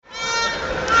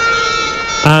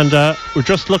And we're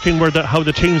just looking how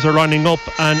the teams are lining up,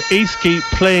 and Eastleigh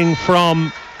playing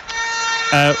from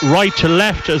right to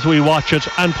left as we watch it.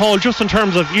 And Paul, just in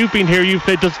terms of you've been here, you've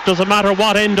played. Does it matter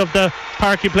what end of the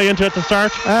park you play into at the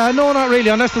start? No, not really,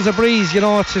 unless there's a breeze.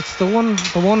 It's the one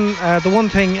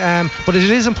thing. But it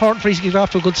is important for Eastleigh to get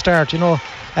off to a good start. To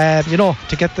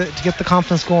get the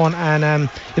confidence going, and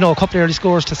a couple of early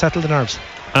scores to settle the nerves.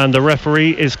 And the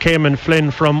referee is Cayman Flynn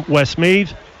from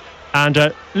Westmeath. And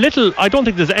I don't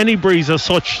think there's any breeze as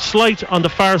such. Slight on the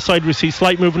far side, we see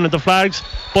slight movement of the flags,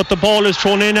 but the ball is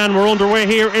thrown in and we're underway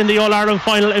here in the All-Ireland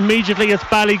final. Immediately it's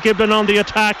Ballygiblin on the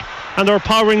attack and they're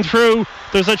powering through.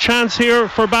 There's a chance here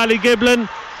for Ballygiblin.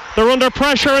 They're under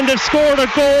pressure and they've scored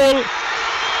a goal.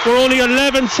 We're only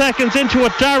 11 seconds into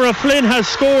it. Dara Flynn has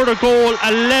scored a goal.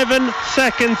 11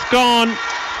 seconds gone.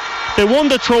 They won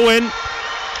the throw-in.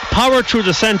 Power through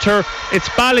the centre. It's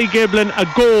Ballygiblin, a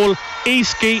goal.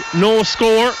 Eastleigh, no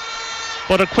score,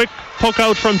 but a quick puck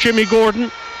out from Jimmy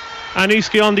Gordon, and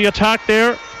Eastleigh on the attack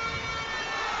there.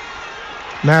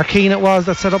 Mark Keane it was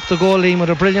that set up the goal, Liam,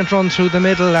 with a brilliant run through the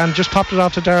middle and just popped it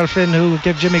off to Darrell Flynn, who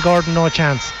gave Jimmy Gordon no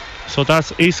chance. So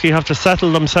that's Eastleigh have to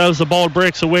settle themselves. The ball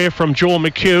breaks away from Joe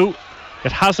McHugh.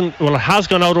 It has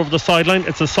gone out over the sideline.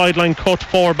 It's a sideline cut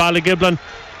for Ballygiblin.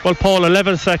 Well, Paul,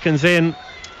 11 seconds in.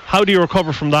 How do you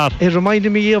recover from that? It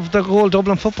reminded me of the goal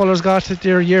Dublin footballers got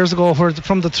there years ago, where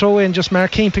from the throw-in, just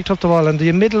Mark Keane picked up the ball and the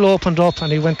middle opened up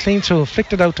and he went clean through,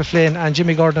 flicked it out to Flynn, and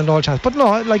Jimmy Gordon had no chance. But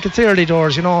no, it's early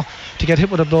doors, to get hit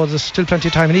with a blow. There's still plenty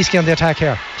of time, and Eastleigh on the attack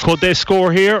here. Could they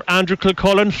score here? Andrew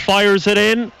Kilcullen fires it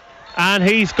in and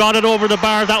he's got it over the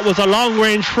bar. That was a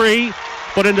long-range free,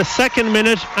 but in the second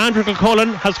minute, Andrew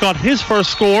Kilcullen has got his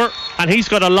first score, and he's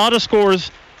got a lot of scores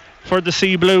for the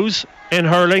Sea Blues in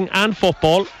hurling and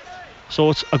football. So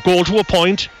it's a goal to a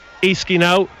point. Eastleigh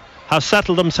now have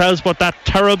settled themselves, but that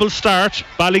terrible start,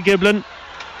 Ballygiblin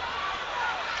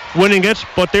winning it,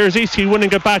 but there's Eastleigh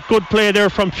winning it back. Good play there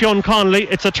from Fionn Connolly.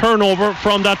 It's a turnover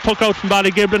from that puck out from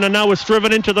Ballygiblin, and now it's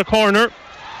driven into the corner.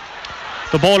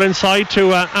 The ball inside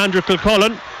to Andrew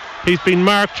Kilcullen. He's been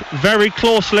marked very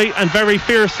closely and very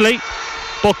fiercely,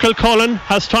 but Kilcullen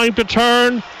has time to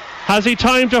turn. Has he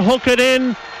time to hook it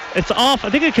in? It's off. I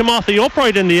think it came off the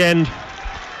upright in the end.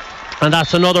 And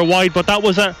that's another wide, but that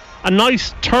was a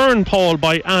nice turn, Paul,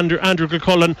 by Andrew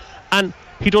Kilcullen, and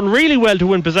he done really well to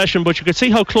win possession, but you could see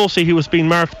how closely he was being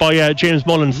marked by James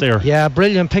Mullins there. Yeah,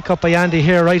 brilliant pick up by Andy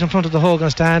here, right in front of the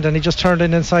Hogan stand, and he just turned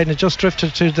in inside and it just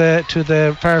drifted to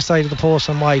the far side of the post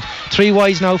and wide. 3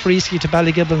 wides now for Eastleigh to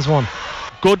Ballygiblin's 1.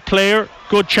 Good player,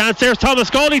 good chance. There's Thomas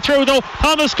Cawley through though.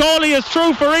 Thomas Cawley is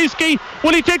through for Eastleigh.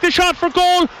 Will he take the shot for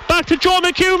goal? Back to Joe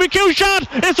McHugh. McHugh shot.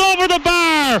 It's over the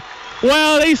bar.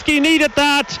 Well, Eastleigh needed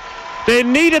that. They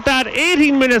needed that.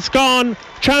 18 minutes gone.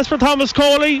 Chance for Thomas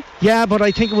Cawley. Yeah, but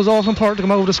I think it was awful important to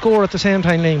come out with a score at the same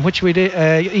time, Liam, which we did.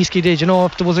 Eastleigh did.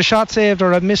 If there was a shot saved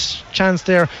or a missed chance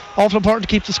there, awful important to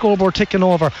keep the scoreboard ticking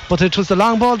over. But it was the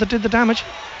long ball that did the damage.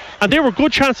 And there were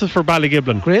good chances for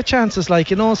Ballygiblin. Great chances, so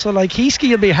Eastleigh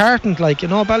will be heartened,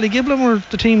 Ballygiblin were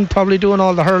the team probably doing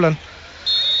all the hurling.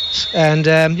 And,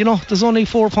 there's only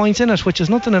 4 points in it, which is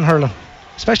nothing in hurling.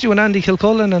 Especially when Andy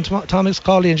Kilcullen and Thomas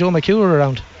Cawley and Joe McHugh are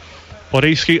around. But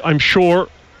Eastleigh, I'm sure,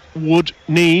 would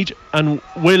need and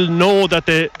will know that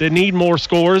they need more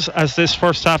scores as this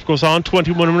first half goes on.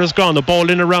 21 minutes gone. The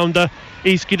ball in around the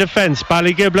Eastleigh defence.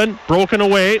 Ballygiblin broken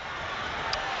away.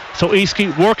 So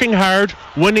Eastleigh working hard,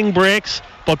 winning breaks,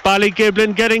 but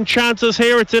Ballygiblin getting chances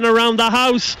here. It's in around the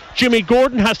house. Jimmy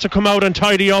Gordon has to come out and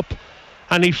tidy up,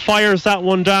 and he fires that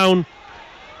one down,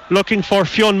 looking for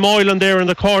Fionn Moylan there in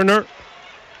the corner.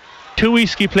 2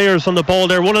 Eastleigh players on the ball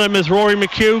there. One of them is Rory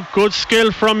McHugh. Good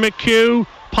skill from McHugh.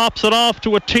 Pops it off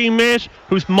to a teammate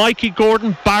who's Mikey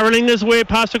Gordon, barreling his way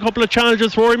past a couple of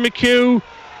challenges. Rory McHugh.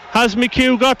 Has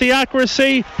McHugh got the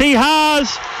accuracy? He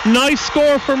has. Nice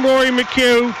score from Rory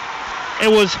McHugh.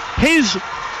 It was his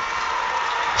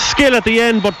skill at the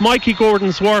end, but Mikey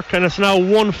Gordon's work, and it's now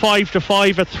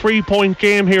 1-5-5, a 3-point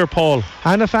game here, Paul.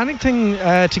 And if anything,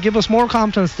 to give us more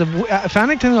confidence, if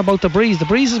anything about the breeze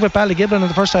is with Ballygiblin in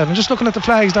the first half. I'm just looking at the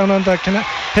flags down on the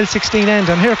Hill 16 end,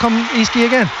 and here come Eastleigh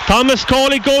again. Thomas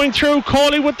Cawley going through.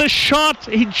 Cawley with the shot.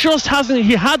 He just hasn't.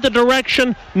 He had the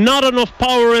direction, not enough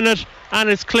power in it, and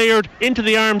it's cleared into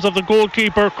the arms of the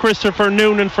goalkeeper Christopher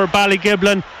Noonan for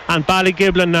Ballygiblin. And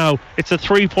Ballygiblin now, it's a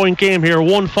 3-point game here,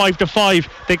 1-5-5.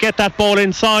 They get that ball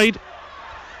inside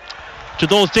to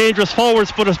those dangerous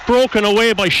forwards, but it's broken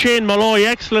away by Shane Malloy.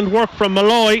 Excellent work from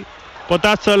Malloy, but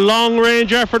that's a long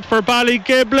range effort for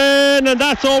Ballygiblin, and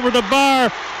that's over the bar.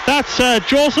 That's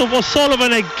Joseph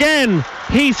O'Sullivan again.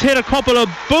 He's hit a couple of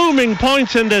booming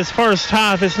points in this first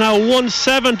half. It's now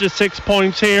 1-7 to 6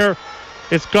 points here.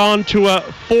 It's gone to a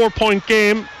 4-point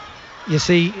game. You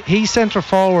see, he's centre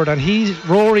forward and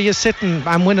Rory is sitting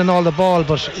and winning all the ball,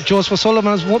 but Joseph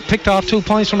O'Sullivan has picked off 2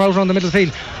 points from out around the middle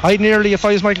field. I'd nearly, if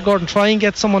I was Michael Gordon, try and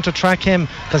get someone to track him,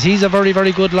 because he's a very,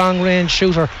 very good long range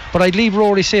shooter, but I'd leave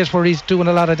Rory sit where he's doing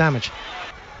a lot of damage.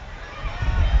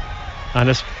 And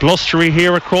it's blustery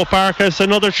here at Croke Park. It's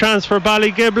another chance for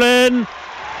Ballygiblin,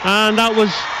 and that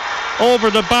was over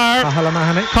the bar.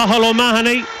 Cathal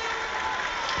O'Mahony.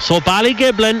 So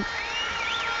Ballygiblin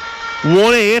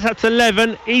 1-8, that's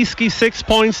 11. Easky 6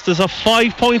 points. There's a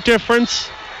 5-point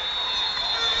difference.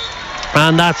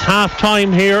 And that's half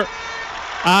time here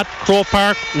at Croke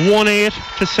Park.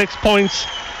 1-8 to 6 points.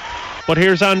 But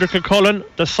here's Andrew Kilcullen.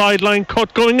 The sideline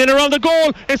cut going in around the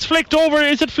goal. It's flicked over.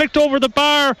 Is it flicked over the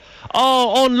bar?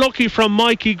 Oh, unlucky from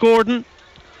Mikey Gordon.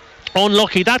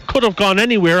 Unlucky. That could have gone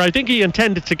anywhere. I think he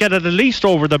intended to get it at least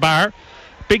over the bar.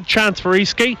 Big chance for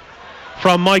Easky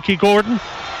from Mikey Gordon.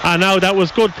 And now that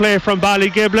was good play from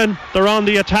Ballygiblin. They're on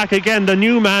the attack again. The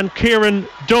new man, Kieran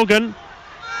Duggan,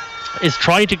 is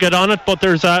trying to get on it, but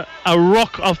there's a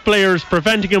ruck of players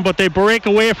preventing him, but they break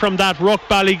away from that ruck,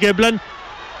 Ballygiblin.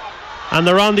 And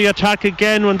they're on the attack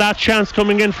again when that chance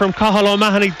coming in from Cathal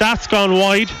O'Mahony, that's gone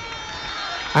wide.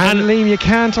 And Liam, you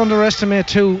can't underestimate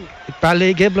too,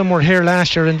 Ballygiblin were here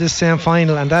last year in this same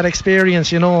final, and that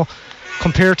experience, you know,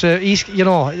 compared to East, you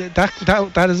know,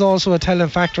 that is also a telling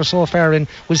factor so far in,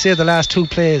 we'll say, the last 2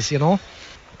 plays, you know.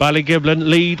 Ballygiblin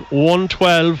lead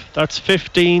 1-12. That's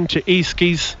 15 to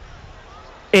Easky's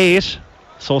 8.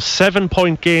 So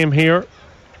 7-point game here.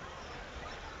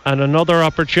 And another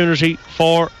opportunity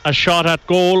for a shot at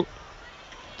goal.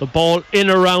 The ball in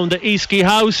around the Easky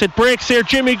house. It breaks here.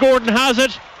 Jimmy Gordon has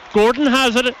it.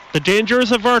 The danger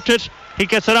is averted. He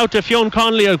gets it out to Fionn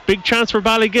Connolly. A big chance for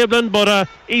Ballygiblin, but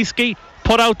Easky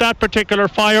put out that particular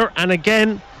fire. And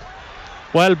again,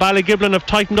 well, Ballygiblin have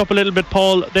tightened up a little bit,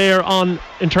 Paul, there on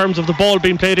in terms of the ball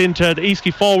being played into the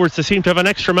Easky forwards. They seem to have an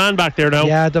extra man back there now.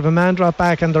 Yeah, they have a man drop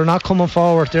back and they're not coming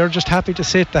forward. They're just happy to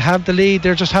sit. They have the lead.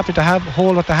 They're just happy to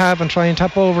hold what they have and try and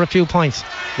tap over a few points.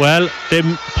 Well, they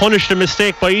punished a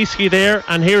mistake by Easky there,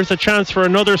 and here's a chance for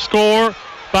another score.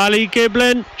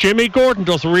 Ballygiblin, Jimmy Gordon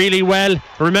does really well.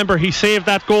 Remember, he saved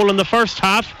that goal in the first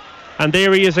half, and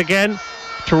there he is again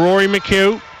to Rory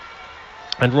McHugh.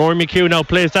 And Rory McHugh now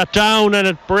plays that down and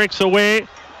it breaks away,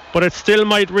 but it still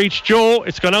might reach Joe.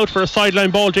 It's gone out for a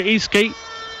sideline ball to Easky.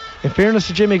 In fairness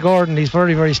to Jimmy Gordon, he's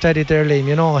very, very steady there, Liam.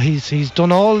 You know, he's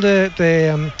done all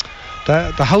the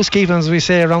housekeeping, as we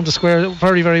say, around the square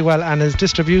very, very well, and his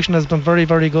distribution has been very,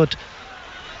 very good.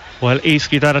 Well,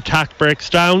 Easky, that attack breaks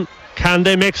down. Can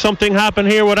they make something happen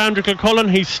here with Andrew Kilcullen?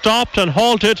 He's stopped and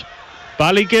halted.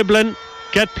 Ballygiblin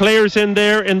get players in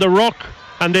there in the ruck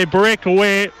and they break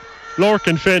away.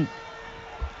 Lorcan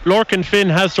Finn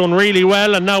has done really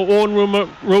well, and now Owen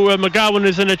Rua McGowan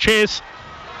is in a chase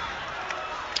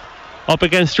up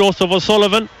against Joseph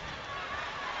O'Sullivan,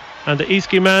 and the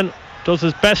Easky man does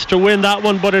his best to win that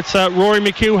one, but it's Rory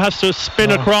McHugh has to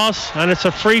spin across, and it's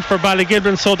a free for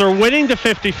Ballygiblin. So they're winning the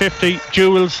 50-50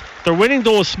 duels, they're winning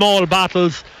those small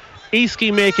battles.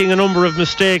 Easky making a number of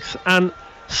mistakes, and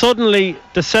suddenly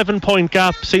the 7-point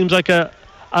gap seems like a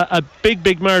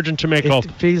big margin to make up.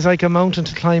 It feels like a mountain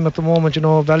to climb at the moment. You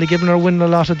know, Ballygiblin are winning a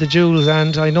lot of the duels,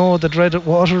 and I know the dreaded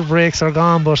water breaks are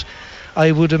gone, but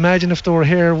I would imagine if they were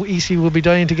here, Easky would be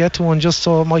dying to get to one just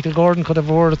so Michael Gordon could have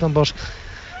awarded them. But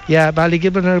yeah,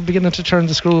 Ballygiblin are beginning to turn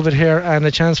the screw of it here, and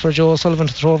a chance for Joe O'Sullivan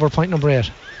to throw over point number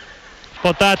 8.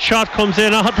 But that shot comes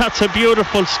in. Oh, that's a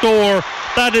beautiful score.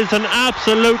 That is an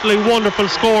absolutely wonderful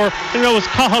score. I think that was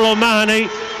Cathal O'Mahony.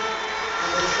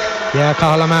 Yeah,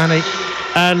 Cathal O'Mahony.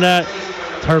 And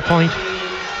 3rd point.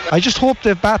 I just hope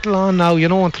they battle on now, you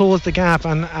know, and close the gap,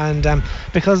 and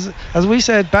because, as we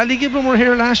said, Ballygiblin were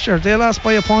here last year. They lost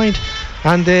by a point,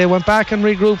 and they went back and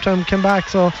regrouped and came back.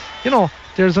 So, you know,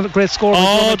 there's a great score.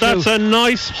 Oh, that's a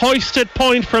nice hoisted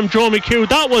point from Joe McHugh.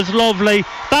 That was lovely.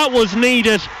 That was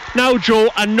needed. Now, Joe,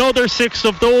 another 6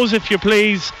 of those, if you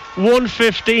please.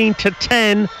 115 to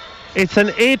 10. It's an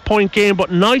 8-point game,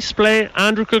 but nice play.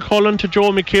 Andrew Kilcullen to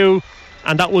Joe McHugh.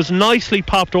 And that was nicely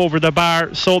popped over the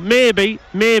bar. So maybe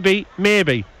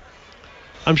I'm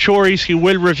sure Easky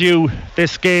will review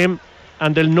this game,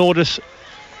 and they'll notice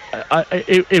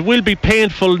it will be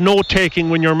painful note taking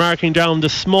when you're marking down the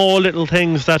small little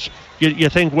things that you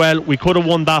think, well, we could have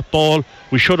won that ball,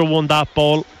 we should have won that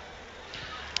ball.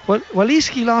 Well,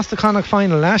 Eastleigh lost the Connacht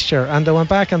final last year, and they went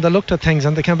back and they looked at things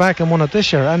and they came back and won it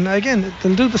this year. And again,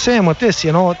 they'll do the same with this.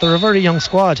 They're a very young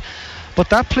squad. But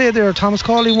that play there, Thomas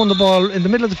Cawley won the ball in the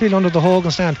middle of the field under the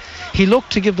Hogan stand. He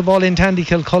looked to give the ball in to Andy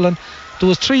Kilcullen. There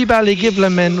was 3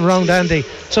 Ballygiblin men around Andy,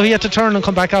 so he had to turn and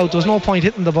come back out. There was no point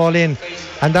hitting the ball in,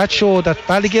 and that showed that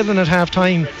Ballygiblin at half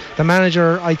time, the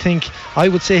manager, I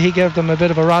would say he gave them a bit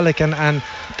of a rollick, and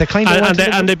they kind of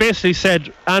and they basically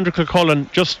said, Andrew Kilcullen,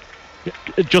 just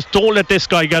don't let this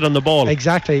guy get on the ball.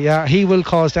 Exactly, yeah, he will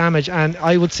cause damage. And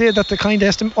I would say that they kind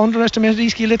of underestimated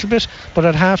Eastleigh a little bit, but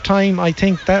at half time I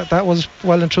think that was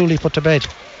well and truly put to bed.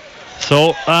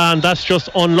 So, and that's just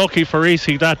unlucky for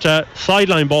Eastleigh. That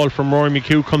sideline ball from Rory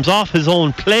McHugh comes off his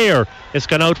own player. It's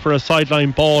gone out for a sideline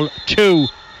ball to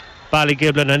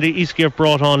Ballygiblin, and Eastleigh have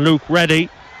brought on Luke Reddy.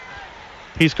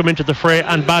 He's come into the fray,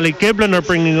 and Ballygiblin are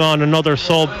bringing on another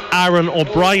sub. Aaron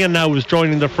O'Brien now is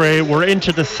joining the fray. We're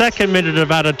into the second minute of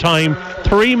added time.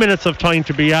 3 minutes of time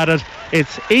to be added.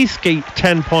 It's Eastleigh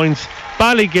 10 points,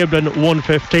 Ballygiblin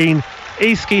 115.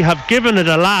 Eastleigh have given it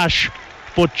a lash,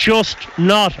 but just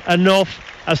not enough,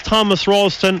 as Thomas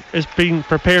Ralston is being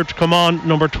prepared to come on,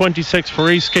 number 26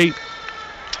 for Eastleigh.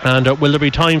 And will there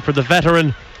be time for the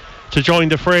veteran to join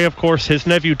the fray? Of course, his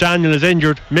nephew Daniel is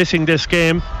injured, missing this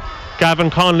game. Gavin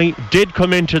Conley did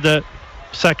come into the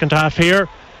second half here.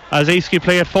 As Eastleigh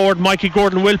play it forward, Mikey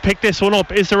Gordon will pick this one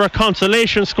up. Is there a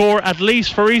consolation score at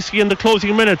least for Eastleigh in the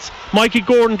closing minutes? Mikey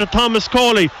Gordon to Thomas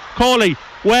Cawley.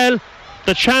 Well,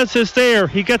 the chance is there.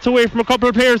 He gets away from a couple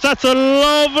of players. That's a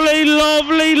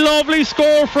lovely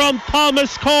score from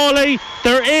Thomas Cawley.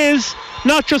 There is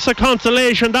not just a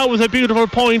consolation, that was a beautiful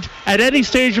point at any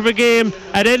stage of a game,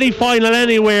 at any final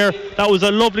anywhere. That was a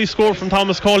lovely score from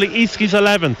Thomas Cawley. Eastleigh's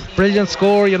 11th. Brilliant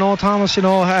score, Thomas,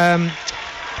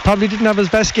 probably didn't have his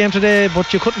best game today,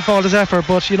 but you couldn't fault his effort.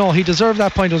 But he deserved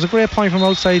that point. It was a great point from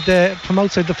outside the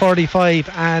 45,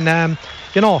 and as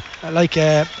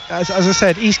I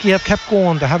said, Eastleigh have kept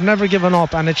going. They have never given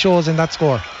up, and it shows in that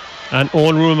score. And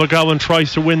Owen Rule McGowan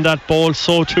tries to win that ball,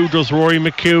 so too does Rory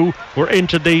McHugh. We're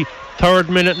into the third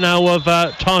minute now of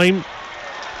time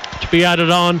to be added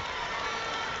on,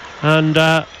 and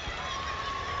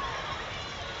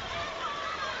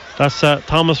that's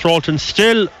Thomas Ralston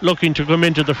still looking to come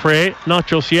into the fray. Not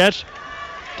just yet.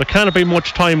 There can't be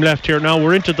much time left here now.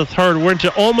 We're into the third. We're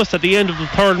into almost at the end of the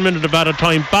third minute of added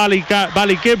time.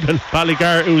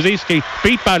 Ballygar, it was Eastleigh,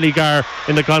 beat Ballygar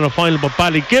in the Connacht final, but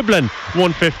Ballygiblin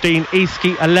 115,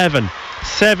 Eastleigh 11.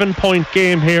 7-point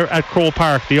game here at Croke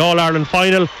Park. The All-Ireland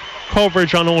final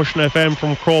coverage on Ocean FM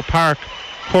from Croke Park,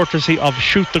 courtesy of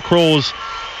Shoot the Crows.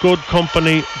 Good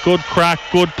company, good crack,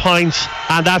 good pints,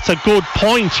 and that's a good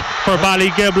point for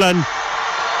Ballygiblin,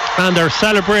 and they're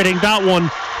celebrating that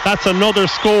one. That's another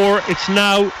score. It's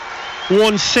now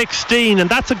 116, and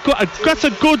that's a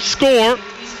good score.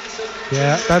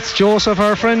 Yeah, that's Joseph,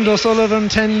 our friend O'Sullivan,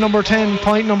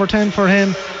 point number 10 for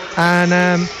him,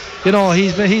 and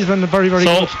he's been very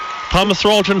good. Thomas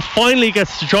Ralston finally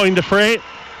gets to join the fray,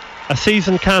 a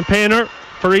seasoned campaigner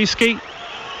for Eastleigh,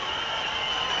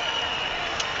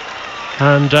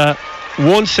 and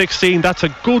 116. That's a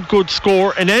good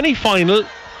score in any final.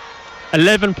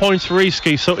 11 points for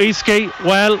Eastleigh. So Eastleigh,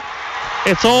 well,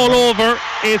 it's all over.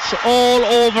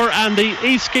 And the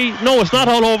Eastleigh, no, it's not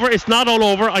all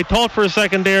over. I thought for a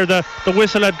second there the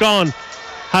whistle had gone.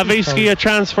 Have Eastleigh a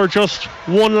chance for just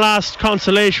one last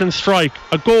consolation strike,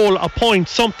 a goal, a point,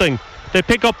 something? They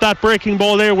pick up that breaking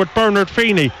ball there with Bernard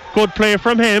Feeney. Good play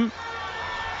from him.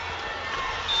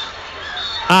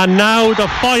 And now the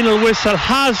final whistle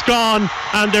has gone,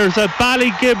 and there's a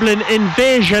Ballygiblin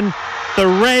invasion. The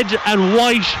red and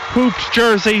white hooped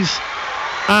jerseys,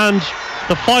 and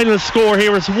the final score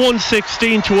here is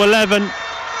 116-11.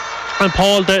 And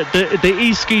Paul, the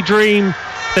Eastleigh dream,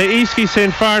 the Eastleigh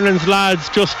St. Farnan's lads,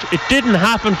 it didn't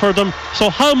happen for them. So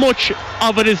how much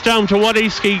of it is down to what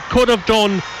Eastleigh could have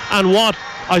done, and what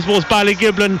I suppose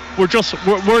Ballygiblin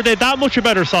were they that much a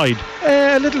better side?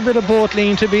 A little bit of both,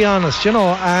 Liam, to be honest.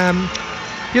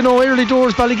 Early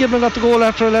doors, Ballygiblin got the goal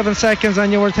after 11 seconds,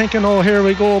 and you were thinking, oh, here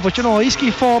we go. But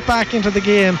Eastleigh fought back into the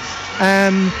game.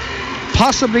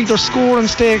 Possibly their scoring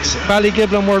stakes,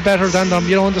 Ballygiblin were better than them,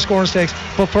 in the scoring stakes.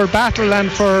 But for battle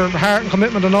and for heart and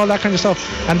commitment and all that kind of stuff,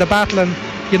 and the battling,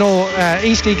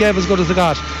 Eastleigh gave as good as they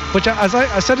got. But as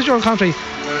I said to during commentary,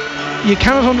 you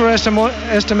cannot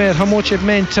underestimate how much it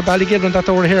meant to Ballygiblin that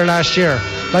they were here last year.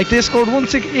 Like, they scored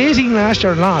 18 last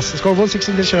year and lost. They scored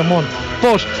 116 this year and won.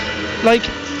 But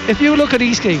if you look at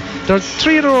Eastleigh, they're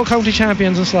 3-in-a-row county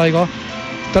champions in Sligo.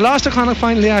 They lost the Connacht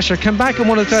final last year, came back and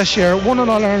won it this year, won an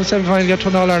All-Ireland semi-final, get to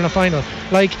an All-Ireland final.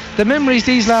 The memories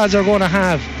these lads are going to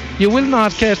have, you will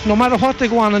not get, no matter what they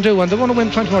go on and do, and they're going to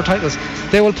win 20 more titles,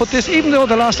 they will put this, even though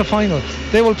they lost a final,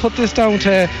 they will put this down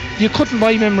to, you couldn't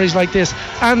buy memories like this.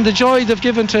 And the joy they've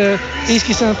given to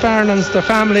Easky St. Farnans, their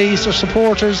families, their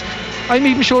supporters. I'm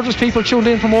even sure there's people tuned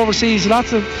in from overseas,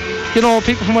 lots of,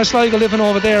 people from West Sligo living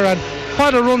over there, and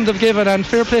what a run they've given, and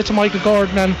fair play to Michael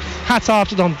Gordon, and hats off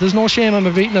to them. There's no shame in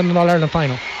them beating them in the All-Ireland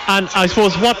final. And I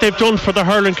suppose what they've done for the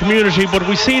hurling community, but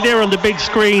we see there on the big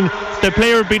screen the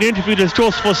player being interviewed as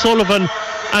Joseph O'Sullivan,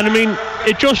 and I mean,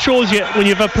 it just shows you when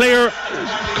you have a player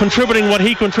contributing what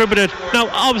he contributed. Now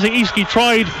obviously Easky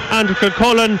tried, Andrew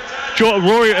Kilcullen,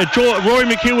 Rory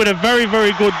McHugh with a very,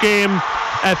 very good game.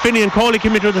 Finian Cawley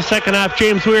came into the second half,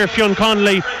 James Weir, Fionn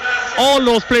Connolly, all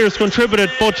those players contributed,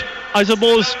 but I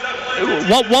suppose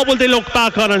what will they look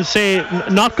back on and say,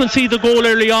 not concede the goal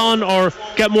early on or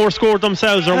get more scored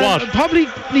themselves, or what? Probably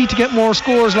need to get more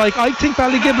scores. Like, I think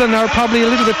Ballygiblin are probably a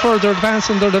little bit further advanced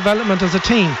in their development as a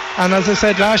team, and as I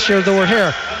said last year they were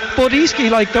here. But Easky,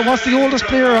 what's the oldest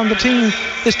player on the team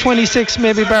is 26,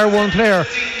 maybe bar one player.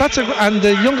 And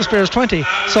the youngest player is 20.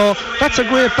 So that's a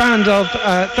great band of.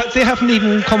 They haven't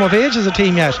even come of age as a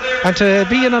team yet, and to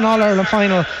be in an All-Ireland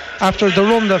final after the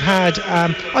run they've had,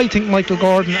 I think Michael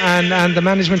Gordon and the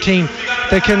management team,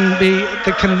 they can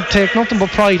take nothing but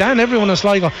pride, and everyone in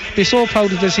Sligo be so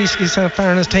proud of this Easky St.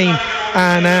 Farnans team.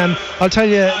 And I'll tell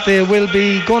you, they will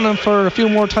be gunning for a few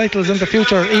more titles in the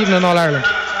future, even in All-Ireland.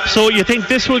 So you think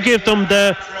this will give them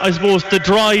the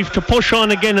drive to push on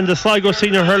again in the Sligo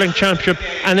Senior Hurling Championship,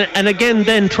 and again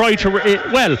then try to,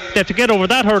 they have to get over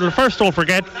that hurdle first, don't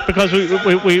forget, because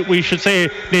we should say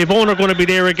Navan are going to be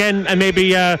there again, and maybe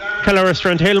Kellara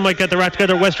Strandhill might get their act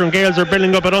together. Western Gales are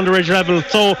building up at underage level,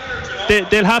 so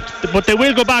they'll have to, but they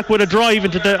will go back with a drive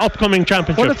into the upcoming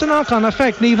championship. Well, it's a knock-on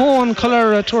effect. Navan,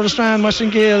 Kellara, Tour de Strand,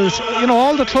 Western Gales,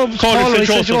 all the clubs,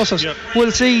 St. Joseph's,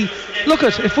 will see, look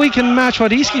at, if we can match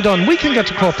what Easky done, we can get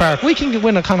to Croke Park, we can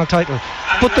win a Connacht title.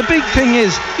 But the big thing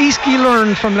is, Easky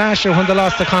learned from last year when they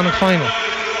lost the Connacht final,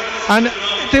 and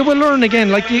they will learn again.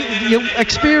 Like, you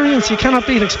experience, you cannot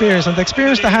beat experience, and the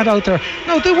experience they had out there,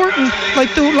 no, they weren't,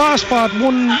 like, they lost spot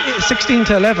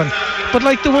 16-11, but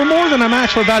like, they were more than a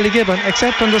match for Ballygibbon,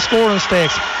 except on the scoring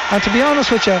stakes. And to be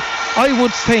honest with you, I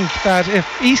would think that if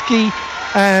Easky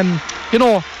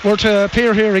were to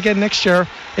appear here again next year,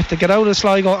 if they get out of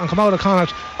Sligo and come out of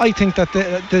Connacht, I think that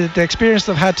the experience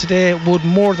they've had today would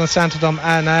more than stand to them,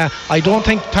 and I don't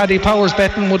think Paddy Power's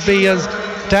betting would be as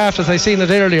daft as I seen it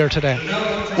earlier today.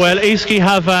 Well, Easky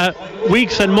have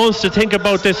weeks and months to think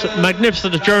about this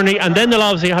magnificent journey, and then they'll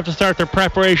obviously have to start their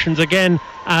preparations again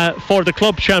for the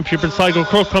club championship and Sligo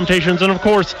Crook competitions, and of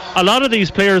course a lot of these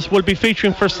players will be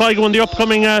featuring for Sligo in the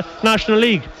upcoming National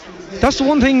League. That's the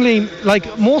one thing, Liam,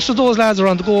 like, most of those lads are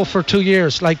on the go for 2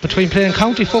 years, like between playing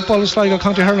county football with Sligo,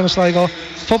 county hurling with Sligo,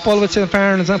 football with St.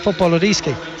 Farnans and football with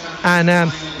Easky, and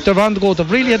they're on the go.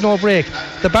 They've really had no break.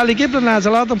 The Ballygiblin lads,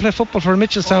 a lot of them play football for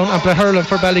Mitchelstown and play hurling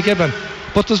for Ballygiblin,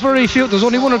 but there's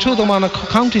only one or two of them on a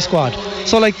county squad,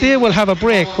 so like, they will have a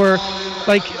break where,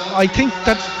 like, I think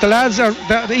that the lads the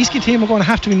Easky team are going to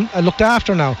have to be looked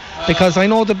after now, because I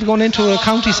know they'll be going into a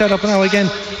county setup now again,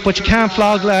 but you can't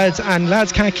flog lads, and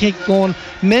lads can't keep going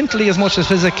mentally as much as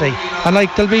physically, and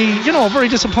like, they'll be very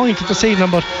disappointed this evening,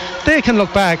 but they can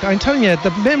look back. I'm telling you,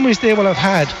 the memories they will have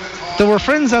had, they were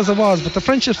friends as it was, but the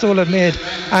friendships they will have made,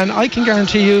 and I can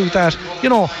guarantee you that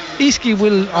Easky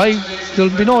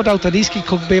there'll be no doubt that Easky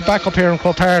could be back up here in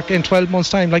Croke Park in 12 months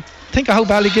time. Like, think of how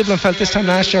Ballygiblin felt this time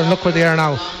last year, and look where they are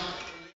now.